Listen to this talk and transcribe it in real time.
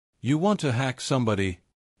You want to hack somebody?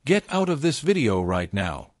 Get out of this video right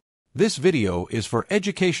now. This video is for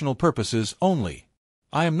educational purposes only.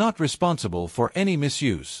 I am not responsible for any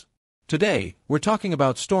misuse. Today, we're talking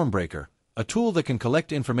about Stormbreaker, a tool that can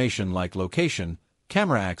collect information like location,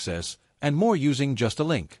 camera access, and more using just a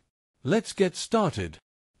link. Let's get started.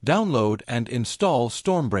 Download and install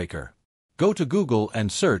Stormbreaker. Go to Google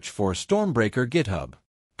and search for Stormbreaker GitHub.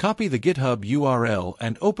 Copy the GitHub URL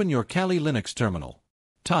and open your Kali Linux terminal.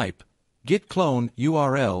 Type git clone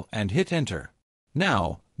URL and hit enter.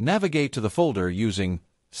 Now, navigate to the folder using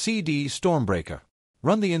cd Stormbreaker.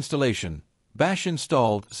 Run the installation. Bash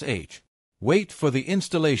installed sh. Wait for the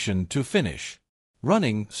installation to finish.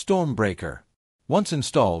 Running Stormbreaker. Once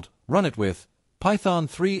installed, run it with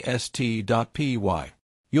python3st.py.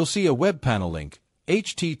 You'll see a web panel link,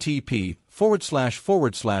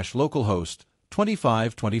 http://localhost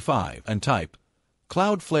 2525, and type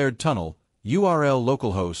Cloudflare tunnel URL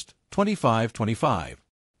localhost 2525.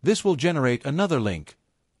 This will generate another link.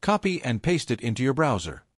 Copy and paste it into your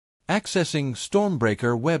browser. Accessing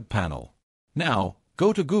Stormbreaker web panel. Now,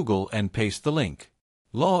 go to Google and paste the link.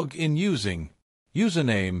 Log in using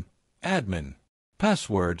username, admin,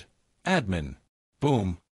 password, admin.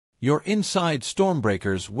 Boom. You're inside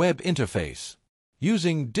Stormbreaker's web interface.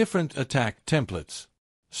 Using different attack templates.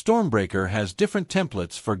 Stormbreaker has different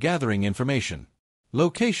templates for gathering information.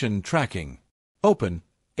 Location tracking. Open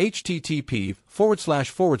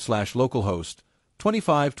http://localhost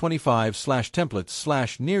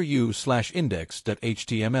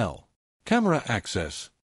 2525/templates/nearyou/index.html. Camera access.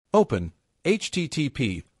 Open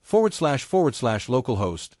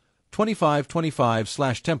http://localhost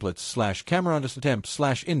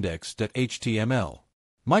 2525/templates/camera_temp/index.html.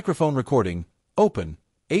 Microphone recording. Open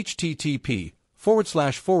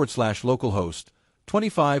http://localhost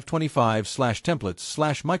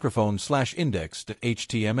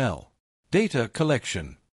 2525/templates/microphone/index.html. Data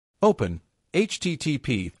collection. Open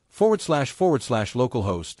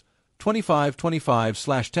http://localhost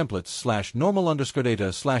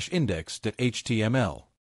 2525/templates/normal_data/index.html.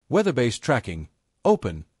 Weather-based tracking.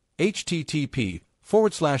 Open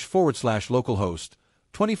http://localhost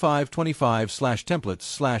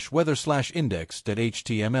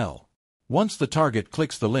 2525/templates/weather/index.html. Once the target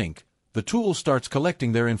clicks the link, the tool starts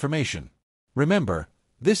collecting their information. Remember,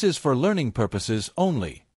 this is for learning purposes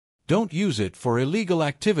only. Don't use it for illegal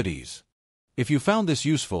activities. If you found this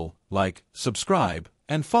useful, like, subscribe,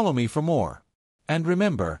 and follow me for more. And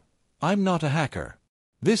remember, I'm not a hacker.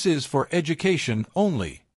 This is for education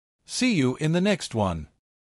only. See you in the next one.